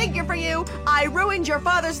lost my figure for you. I ruined your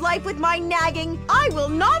father's life with my nagging. I will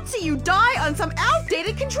not see you die on some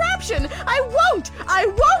outdated contraption. I won't! I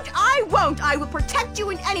won't! I won't! I will protect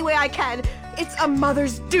you in any way I can. It's a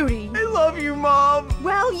mother's duty. I love you, Mom.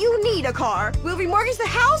 Well, you need a car. We'll remortgage the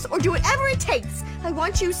house or do whatever it takes. I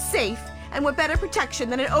want you safe. And what better protection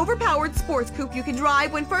than an overpowered sports coupe you can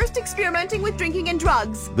drive when first experimenting with drinking and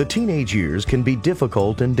drugs? The teenage years can be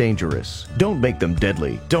difficult and dangerous. Don't make them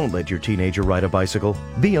deadly. Don't let your teenager ride a bicycle.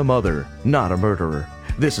 Be a mother, not a murderer.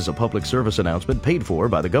 This is a public service announcement paid for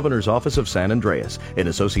by the Governor's Office of San Andreas in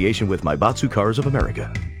association with Maibatsu Cars of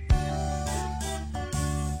America.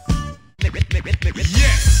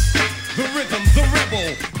 Yes, the rhythm, the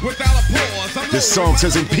rebel, without a pause. This song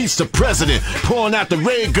says impeach the president, pouring out the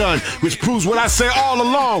ray gun, which proves what I say all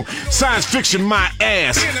along. Science fiction, my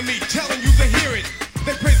ass. The enemy telling you to hear it.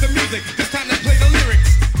 They praise the music, this time they play the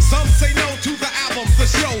lyrics. Some say no to the album, the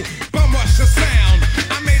show. Bum rush the sound.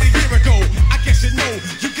 I made a year ago. I guess you know.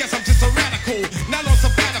 You guess I'm just a radical. Not on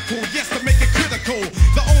sabbatical, yes, to make it critical.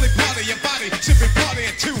 The only part of your body should be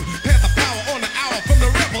partying too. Pass the power on the hour from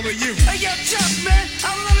the rebel to you. Hey, yo, Chuck, man,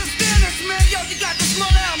 I don't understand this, man. Yo, you got to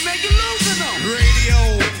slow down, man. You're losing them.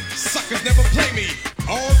 Radio, suckers never play me.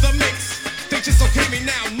 All the mix, they just okay me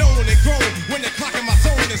now. Known and grown. When they're clocking my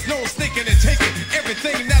zone, there's no sneaking and taking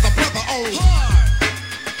everything now the brother owns.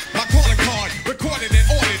 My calling card, recorded and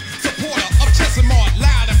ordered. Supporter of Chess and Mart,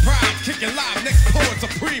 loud and proud. Kicking live, next poet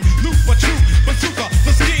supreme. Loop for truth, bazooka,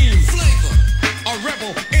 the scheme. Flavor, a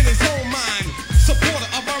rebel in his own mind. Supporter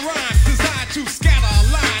of my rhymes, designed to scatter a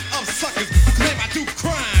line of suckers who claim I do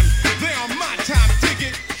crime. They on my time,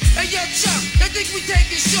 dig it. Hey, yo, Chuck, I think we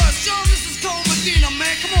taking short. Show this is Cole Medina,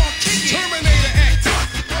 man. Come on, kick it. Terminator X.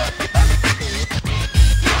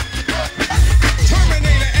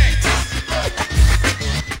 Terminator X.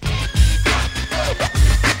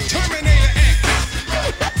 Terminator X.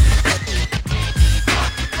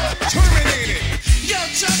 Terminator. Yo,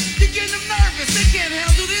 Chuck, you're getting them nervous. They can't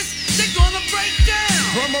handle this. They're gonna break down.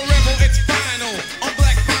 From a rebel, it's final. On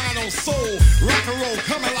black vinyl, soul, rock and roll,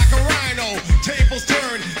 coming like a rhino. Tables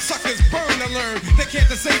turn, suckers burn to learn. They can't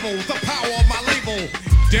disable the power of my label.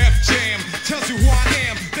 Def Jam tells you who I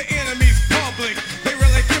am. The enemy's public, they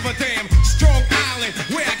really give a damn. Strong Island,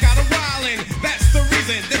 where I got a wildin'. That's the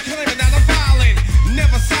reason they claiming that I'm violent.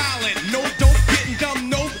 Never silent, no dope, getting dumb,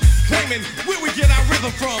 nope. Claiming where we get our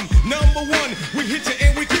rhythm from. Number one, we hit you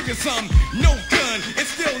and we give you some. No gun,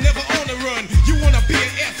 it's still never on the run. You wanna be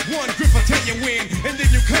an S1 gripper till you win, and then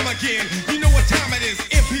you come again. You know what time it is,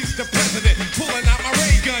 impeach the president. Pulling out my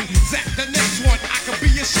ray gun, zap the next one, I could be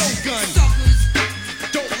your shogun.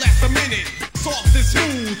 Don't last a minute, soft and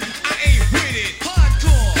smooth, I ain't with it.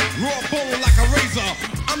 Hardcore, raw bone like a razor,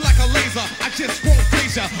 I'm like a laser, I just won't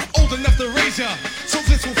phase ya. Old enough to raise ya, so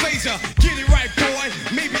this will phase ya. Get it right, boy,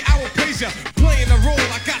 maybe I will praise ya. Playing the role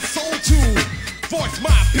I got soul to, voice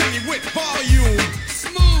my opinion with volume.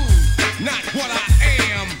 Smooth, not what I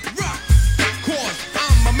am. Rock, cause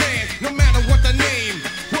I'm a man, no matter what the name.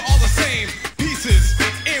 We're all the same, pieces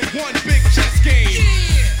in one big chess game.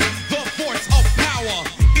 The force of power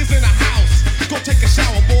is in a house. Go take a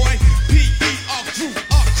shower, boy. P.E. our crew,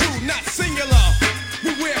 not singular.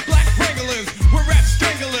 We wear black Wranglers, we're rap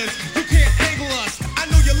stranglers. You can't angle us, I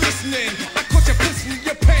know you're listening. I caught you pissing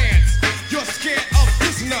your pants. You're scared of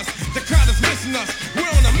dissing us. The crowd is missing us. We're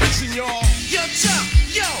on a mission, y'all. Yo, Chuck,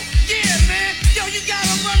 yo, yeah, man. Yo, you got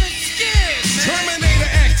 'em running scared, man. Terminator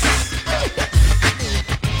X.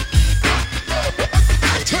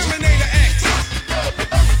 Terminator X.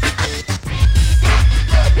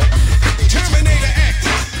 Terminator X.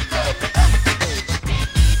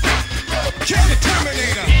 Kill the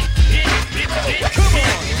Terminator. Come on.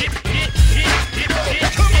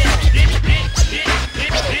 Come on.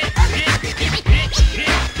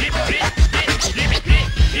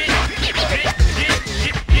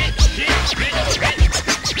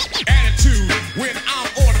 Attitude when I'm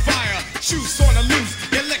on fire. Shoes on the loose,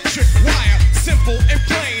 electric wire. Simple and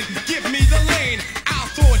plain. Give me the lane. I'll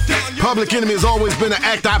throw it down. Public Enemy has always been an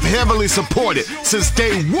act I've heavily supported since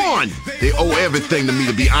day one. They owe everything to me,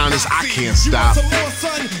 to be honest. I can't stop. You want some more,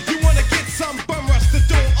 son? You want to get some? Bum rush the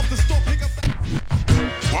door of the store, pick up.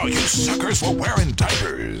 while you suckers were wearing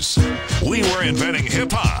diapers. We were inventing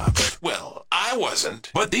hip-hop. Well, I wasn't,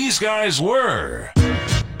 but these guys were.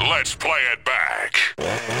 Let's play it back.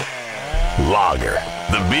 Lager,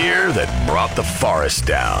 the beer that brought the forest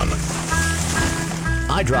down.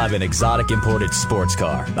 I drive an exotic imported sports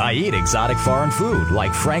car. I eat exotic foreign food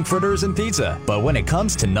like frankfurters and pizza. But when it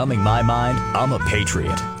comes to numbing my mind, I'm a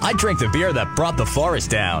patriot. I drink the beer that brought the forest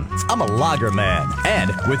down. I'm a lager man.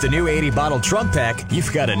 And with the new 80-bottle trunk pack,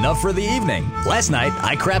 you've got enough for the evening. Last night,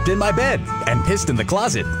 I crapped in my bed and pissed in the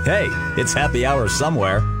closet. Hey, it's happy hour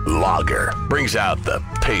somewhere. Lager brings out the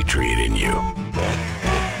patriot in you.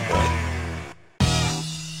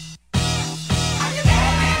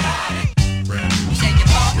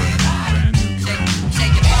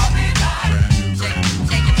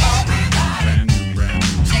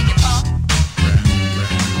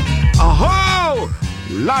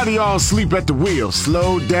 A lot of y'all sleep at the wheel.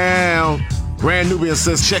 Slow down. Brand Nubian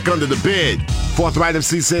says check under the bed. Forthright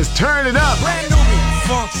MC says turn it up. Brand Nubian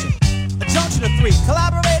function. A junction of three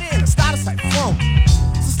collaborated in a status type phone.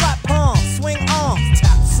 So slap palms, swing arms,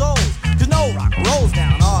 tap souls. Cause no rock rolls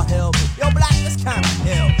down all hill. Yo, black, this kind of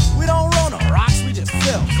hill. We don't roll no rocks, we just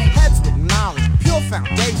fill heads with knowledge, pure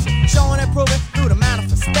foundation. Showing and proving through the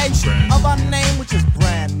manifestation of our name, which is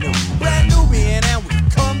brand new. Brand Nubian, and we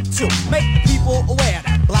come to make people aware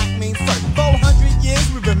that black means first. 400 years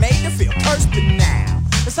we've been made to feel cursed, but now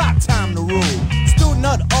it's our time to rule. Student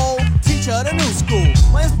of the old, teacher of the new school.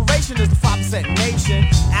 My inspiration is the 5% nation.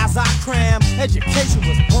 As I cram, education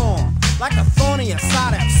was born. Like a thorn in your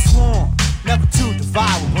side I've sworn never to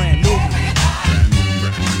divide with Brand Nubian.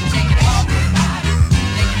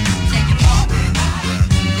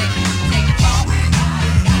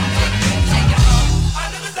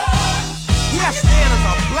 Yes, man, as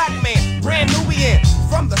a black man, Brand Nubian,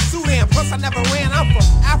 from the Sudan, plus I never ran, I'm from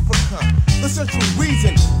Africa. The central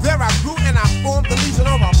region, there I grew and I formed the Legion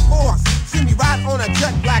of a Force. See me ride on a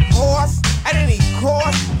jet black horse, at any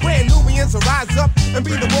cost, Brand Nubians will rise up and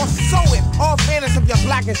be the boss. So it, all fairness of your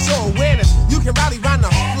black and show awareness, you can rally round the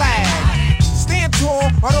flag. Stand tall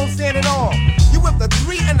or don't stand at all. You whip the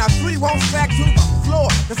 3 and the 3 won't sag to the floor.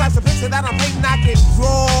 Cause that's a picture that I'm painting I can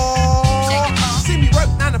draw. See me work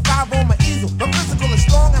 9 to 5 on my easel. My physical is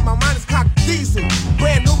strong and my mind is cocked diesel.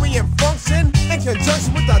 Brand Nubian function in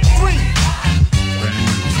conjunction with the 3.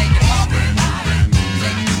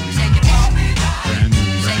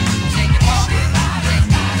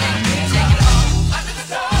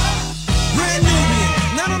 Brand Nubian,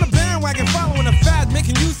 not on a bandwagon following a fad,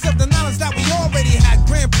 making use of the knowledge that we already had.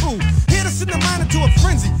 Grand Pooh, here to send the mind into a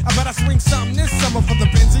frenzy. I bet I swing something this summer for the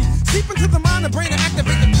Benzie. Seep into the mind, the brain, and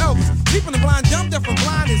activate the pelvis. Keeping the blind dumb, deaf and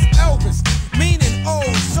blind is Elvis. Meaning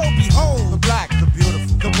old, so behold. The black, the beautiful,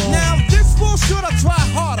 the bold. Now this fool should I try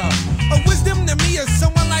harder. A wisdom to me is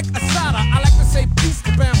someone like Asada. I like to say peace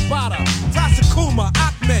to Bambaataa, Tasha Kuma,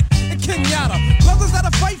 Ahmed, and Kenyatta. Brothers that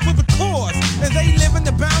fight for the cause, and they live in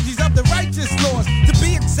the boundaries of the righteous laws. To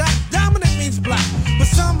be exact, dominant means black, but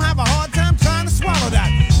some have a hard time trying to swallow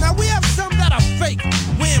that. Now we have some that are fake,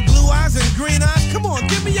 wearing blue eyes and green eyes. Come on,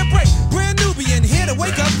 give me a break. Brand Nubian here to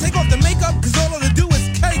wake up, take off the makeup, cause all to do is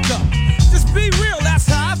cake up. Just be real, that's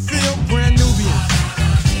how I feel. Brand Nubian.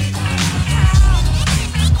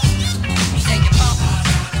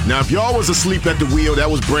 Now, if y'all was asleep at the wheel, that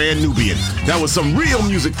was Brand Nubian. That was some real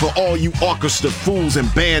music for all you orchestra fools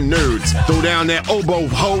and band nerds. Throw down that oboe,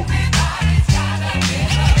 ho.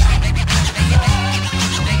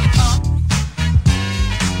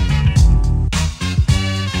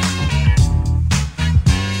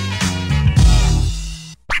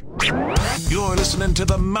 You're listening to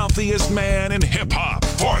the mouthiest man in hip-hop,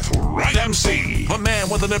 Forthright MC, the man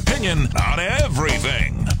with an opinion on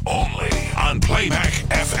everything, only on Playback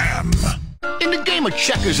FM. In the game of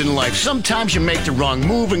checkers in life, sometimes you make the wrong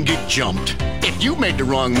move and get jumped. If you made the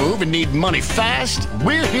wrong move and need money fast,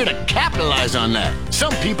 we're here to capitalize on that.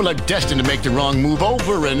 Some people are destined to make the wrong move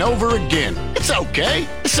over and over again. It's okay.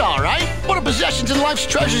 It's all right. What are possessions and life's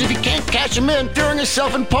treasures if you can't cash them in during a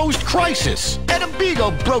self-imposed crisis? At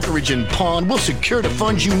Abigo Brokerage and Pawn, we'll secure the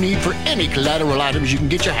funds you need for any collateral items you can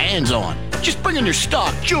get your hands on. Just bring in your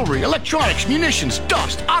stock, jewelry, electronics, munitions,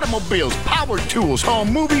 dust, automobiles, power tools,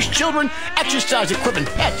 home, movies, children, exercise equipment,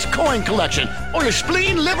 pets, coin collection, or your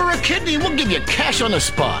spleen, liver, or kidney, we'll give you cash on the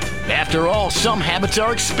spot. After all, some habits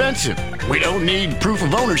are expensive. We don't need proof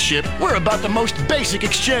of ownership. We're about the most basic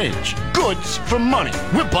exchange. Goods for money.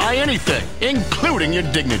 We'll buy anything, including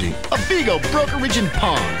your dignity. Abigo Brokerage and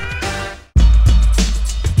Pawn.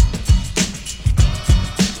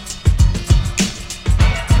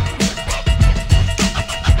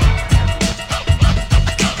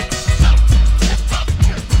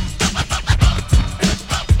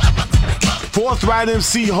 Forthright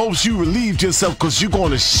MC hopes you relieved yourself because you're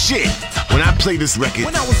going to shit when I play this record.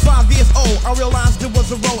 When I was 5 years old, I realized there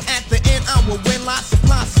was a road. At the end, I would win lots of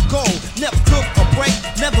plots of gold. Never took a break,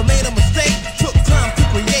 never made a mistake. Took time to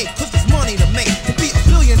create, cause there's money to make. To be a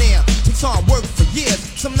billionaire takes hard work for years.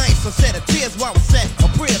 Some nights I shed a tears while I set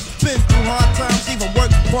a prayer. Been through hard times, even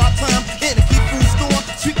worked part-time in a key food store,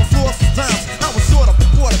 sweeping floors for times. I was sort of a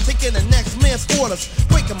reporter, taking the next man's orders,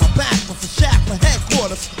 breaking my back with a shack for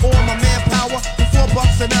headquarters. All my manpower for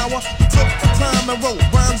 $4 an hour. Took my time and wrote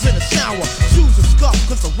rhymes in the shower. Shoes are scuffed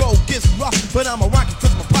cause the road gets rough, but I'm a rocket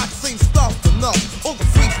cause my pockets ain't stuffed enough. All the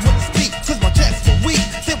freaks wouldn't speak cause my checks were weak.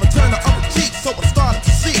 They would turn the other cheek, so I started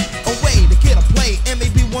to see a way to get a play. And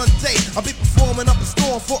maybe one day I'll be performing up a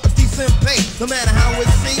store for a decent pay. No matter how it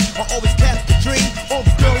seems, I always catch the dream. All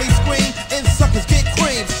the girlies scream and suckers get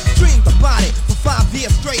cream. Dreamed about it for 5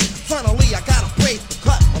 years straight. Finally I got a break to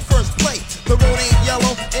cut my first plate. The road ain't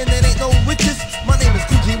yellow and it ain't no witches. My name is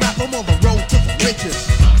Gucci Rap, I'm on the road to the riches.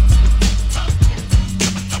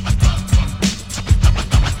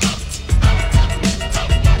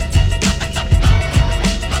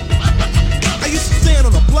 I used to stand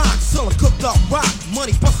on the block selling cooked up rock.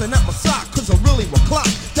 Money busting out my sock cause I really was clock.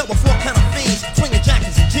 Dealt with all kind of fiends, swinging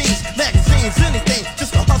jackets and jeans, magazines, anything,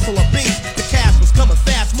 just to hustle a beat. The cash was coming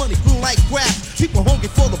fast, money grew like grass. People hungry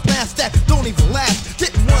for the blast that don't even last.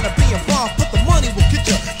 Didn't wanna be involved, but the money will get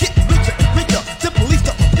you. Getting richer and richer, the police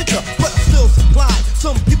took my picture, but I still supplied.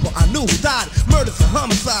 Some people I knew who died, murders and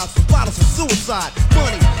homicides, for bottles of suicide.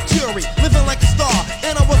 Money, jury, living like a star,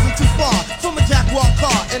 and I wasn't too far from a Jaguar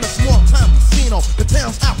car in a small town casino. The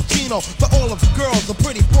town's Al Pacino, for all of the girls, a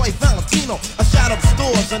pretty boy Valentino. I shot up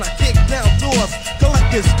stores and I kicked down doors,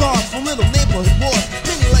 collected scars from little neighborhood wars.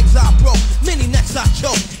 Many legs I broke, many necks I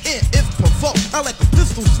choked, and if provoked, I let the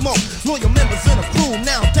pistol smoke. Loyal members in a crew,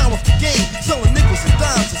 now down with the game, selling nickels and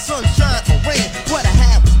dimes and sunshine or rain. What I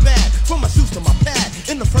had was bad, from my shoes to my pad.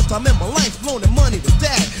 In the first time in my life, loaning money to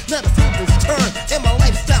dad. Now the tables turn and my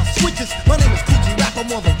lifestyle switches. My name is Gucci Rap,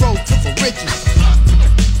 I'm on the road to the riches.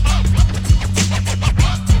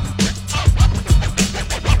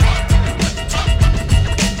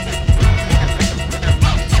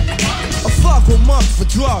 Month for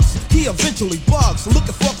drugs, he eventually bugs.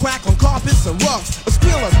 Looking for crack on carpets and rugs. A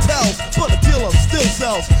squealer tells, but a dealer still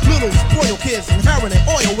sells. Little spoiled kids inheriting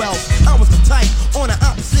oil wells. I was the type on the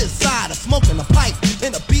opposite side of smoking a pipe.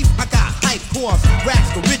 In the beef, I got hype cores,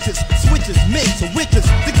 racks to riches, switches, mix to witches,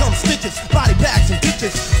 become stitches, body bags and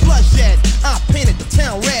ditches. Bloodshed, I painted the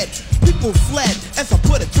town red. People fled as I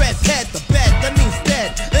put a dress head to bed. That means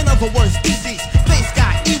dead. In other words, DC's face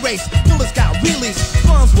got erased, bullets got released,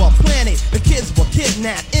 bombs were planted, the kids were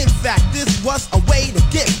kidnapped. In fact, this was a way to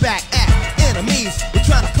get back at enemies who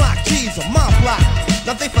try to clock G's on my block.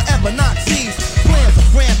 Now they forever Nazis. Plans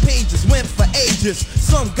of rampages went for ages.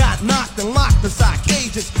 Some got knocked and locked inside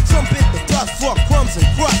cages. Some bit the dust for crumbs and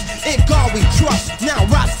crust. In God we trust, now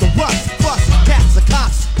rots the rust. Bust, cats are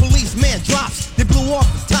cops, policeman drops. They blew off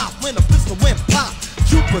the top when the pistol went pop.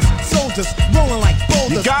 Troopers, soldiers, rolling like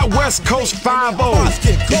boulders. You got West Coast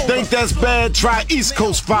 5-0. You think that's bad? Try East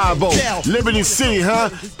Coast 5-0. Liberty City, huh?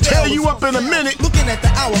 Tear you up in a minute. Looking at the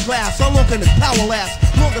hourglass, how long can this power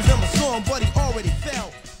last? Longer than my song, but he already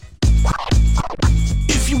fell.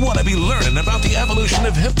 If you want to be learning about the evolution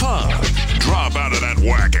of hip-hop, drop out of that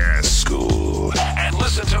whack-ass school and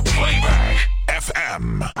listen to Playback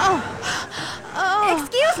FM.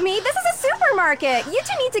 Excuse me, this is a supermarket. You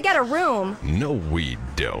two need to get a room. No, we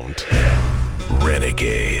don't.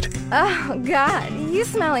 Renegade. Oh, God, you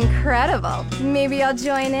smell incredible. Maybe I'll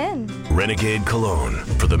join in. Renegade Cologne,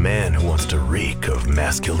 for the man who wants to reek of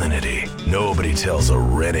masculinity. Nobody tells a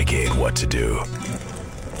renegade what to do.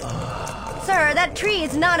 Sir, that tree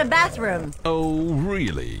is not a bathroom. Oh,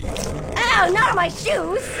 really? Ow, not on my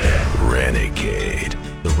shoes! Renegade.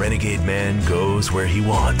 The renegade man goes where he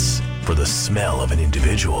wants. For the smell of an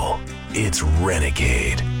individual, it's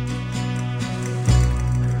Renegade.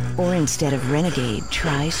 Or instead of Renegade,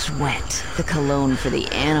 try Sweat, the cologne for the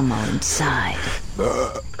animal inside.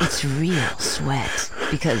 It's real sweat,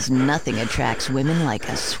 because nothing attracts women like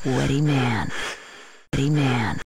a sweaty man.